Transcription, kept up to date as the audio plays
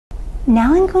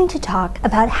Now I'm going to talk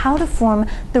about how to form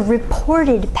the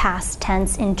reported past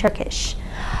tense in Turkish.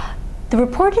 The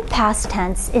reported past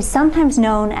tense is sometimes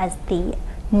known as the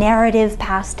narrative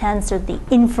past tense or the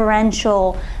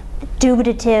inferential,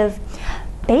 dubitative.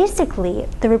 Basically,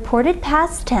 the reported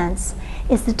past tense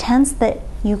is the tense that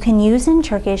you can use in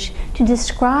Turkish to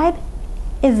describe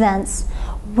events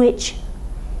which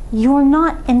you're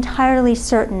not entirely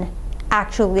certain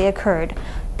actually occurred,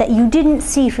 that you didn't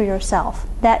see for yourself,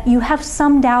 that you have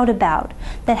some doubt about,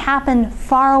 that happened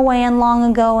far away and long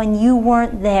ago and you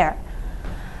weren't there.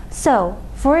 So,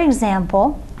 for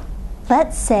example,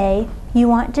 let's say you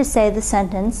want to say the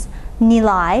sentence,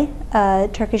 Nilay, a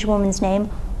Turkish woman's name,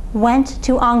 went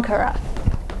to Ankara.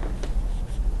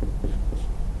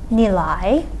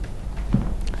 Nilay,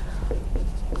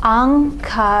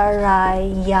 Ankara'ya.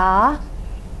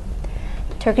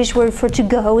 Turkish word for to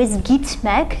go is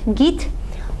gitmek. Git.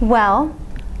 Well,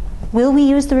 will we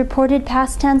use the reported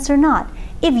past tense or not?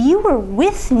 If you were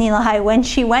with Nilay when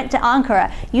she went to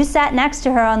Ankara, you sat next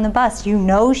to her on the bus, you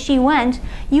know she went,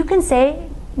 you can say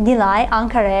Nilay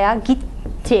Ankara'ya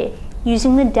gitti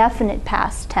using the definite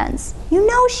past tense. You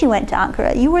know she went to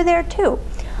Ankara, you were there too.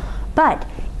 But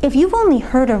if you've only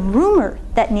heard a rumor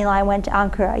that Nilay went to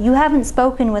Ankara, you haven't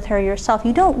spoken with her yourself,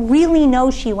 you don't really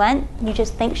know she went, you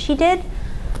just think she did,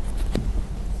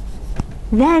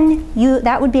 then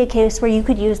that would be a case where you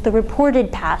could use the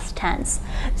reported past tense.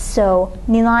 So,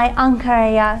 Nilay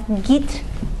Ankara'ya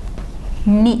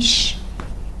gitmiş.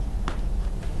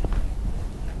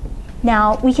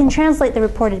 Now, we can translate the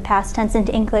reported past tense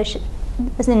into English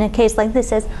in a case like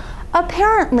this as,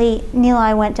 apparently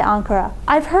Nilay went to Ankara.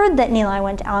 I've heard that Nilay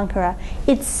went to Ankara.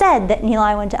 It's said that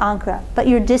Nilay went to Ankara, but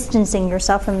you're distancing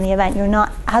yourself from the event. You're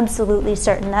not absolutely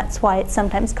certain. That's why it's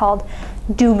sometimes called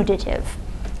dubitative.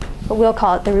 But we'll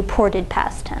call it the reported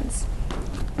past tense.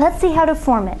 Let's see how to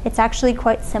form it. It's actually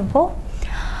quite simple.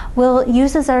 We'll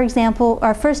use as our example,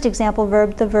 our first example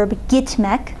verb, the verb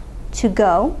gitmek, to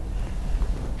go.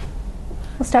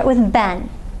 We'll start with ben.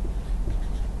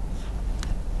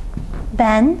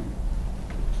 Ben,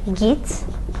 git.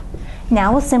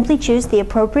 Now we'll simply choose the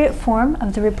appropriate form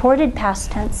of the reported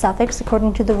past tense suffix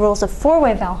according to the rules of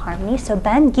four-way vowel harmony. So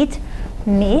ben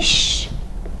gitmiş.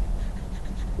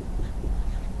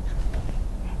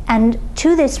 And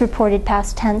to this reported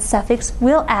past tense suffix,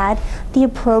 we'll add the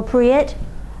appropriate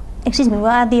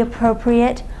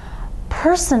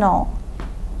personal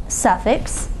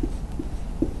suffix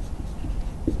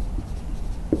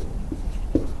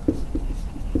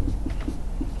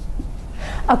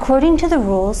according to the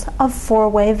rules of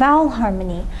four-way vowel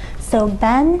harmony. So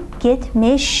ben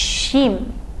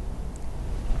gitmişim.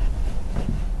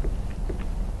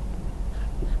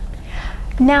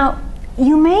 Now,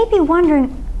 you may be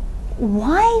wondering,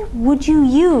 why would you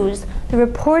use the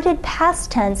reported past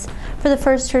tense for the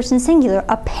first person singular?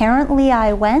 Apparently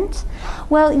I went.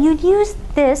 Well, you'd use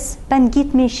this, ben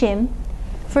gitmişim,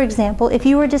 for example, if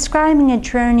you were describing a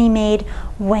journey made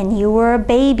when you were a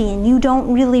baby and you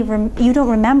don't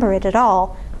remember it at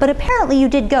all, but apparently you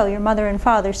did go. Your mother and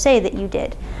father say that you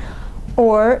did.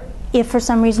 Or if for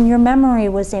some reason your memory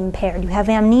was impaired, you have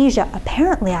amnesia.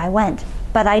 Apparently I went,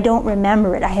 but I don't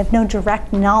remember it. I have no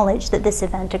direct knowledge that this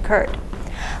event occurred.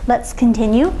 Let's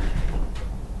continue.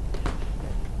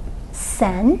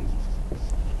 Sen,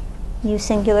 you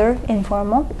singular,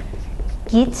 informal.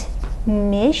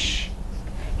 Gitmiş.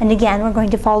 And again, we're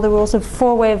going to follow the rules of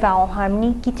four-way vowel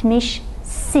harmony.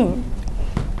 Gitmişsin.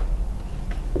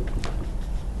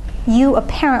 You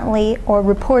apparently or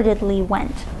reportedly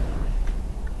went.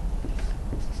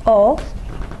 O,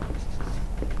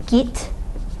 git,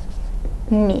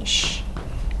 mish,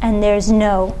 and there's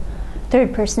no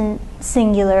third person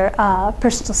singular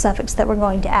personal suffix that we're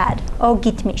going to add. O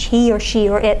gitmiş, he or she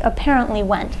or it apparently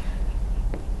went.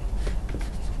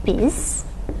 Biz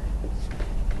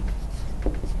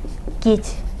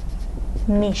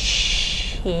gitmişiz.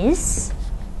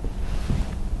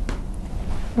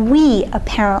 We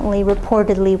apparently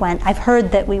reportedly went. I've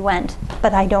heard that we went,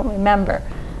 but I don't remember,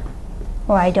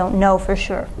 or I don't know for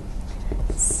sure.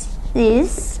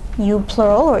 Is you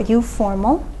plural or you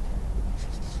formal.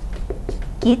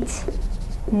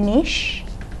 Gitmişsiniz.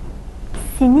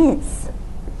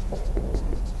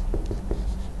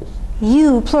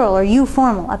 You plural or you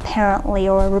formal apparently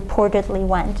or reportedly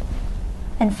went.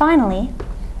 And finally,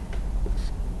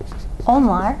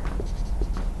 onlar,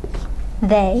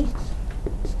 they,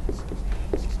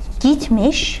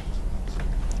 gitmiş,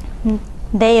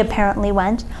 they apparently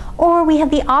went, or we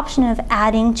have the option of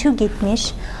adding to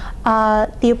gitmiş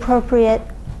the appropriate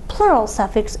plural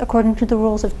suffix according to the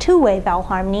rules of two-way vowel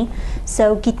harmony.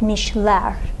 So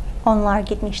gitmişler, Onlar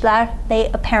gitmişler. They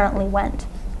apparently went.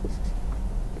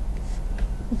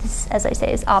 This, as I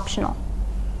say, is optional.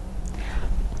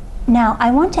 Now,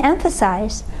 I want to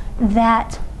emphasize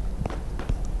that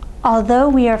although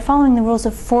we are following the rules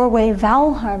of four-way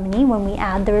vowel harmony when we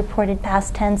add the reported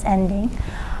past tense ending,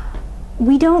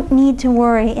 we don't need to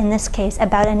worry in this case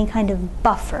about any kind of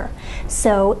buffer.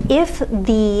 So if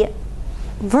the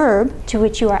verb to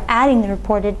which you are adding the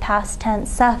reported past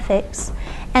tense suffix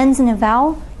ends in a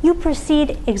vowel, you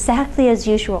proceed exactly as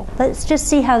usual. Let's just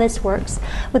see how this works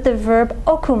with the verb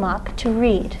okumak, to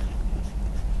read.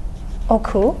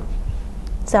 Oku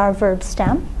is our verb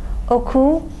stem.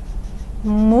 Oku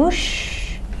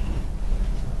mush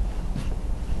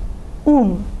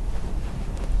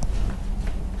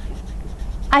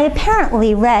I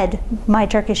apparently read my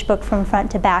Turkish book from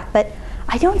front to back, but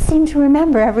I don't seem to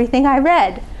remember everything I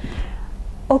read.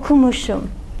 Okumuşum.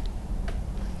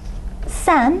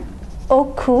 Sen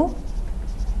okumuşsun.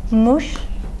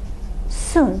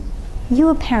 You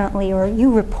apparently, or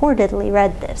you reportedly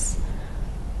read this.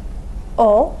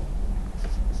 O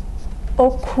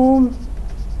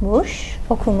okumuş,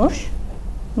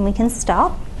 and we can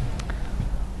stop.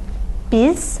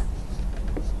 Biz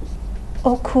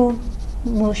okumuşuz.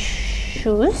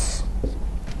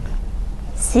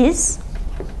 Siz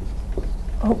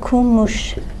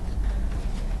okumuşsunuz.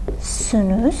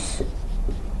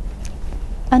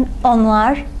 And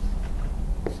onlar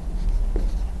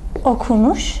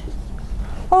okumuş,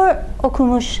 or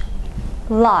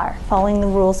okumuşlar, following the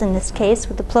rules in this case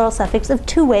with the plural suffix of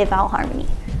two-way vowel harmony.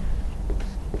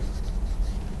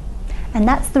 And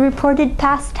that's the reported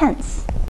past tense.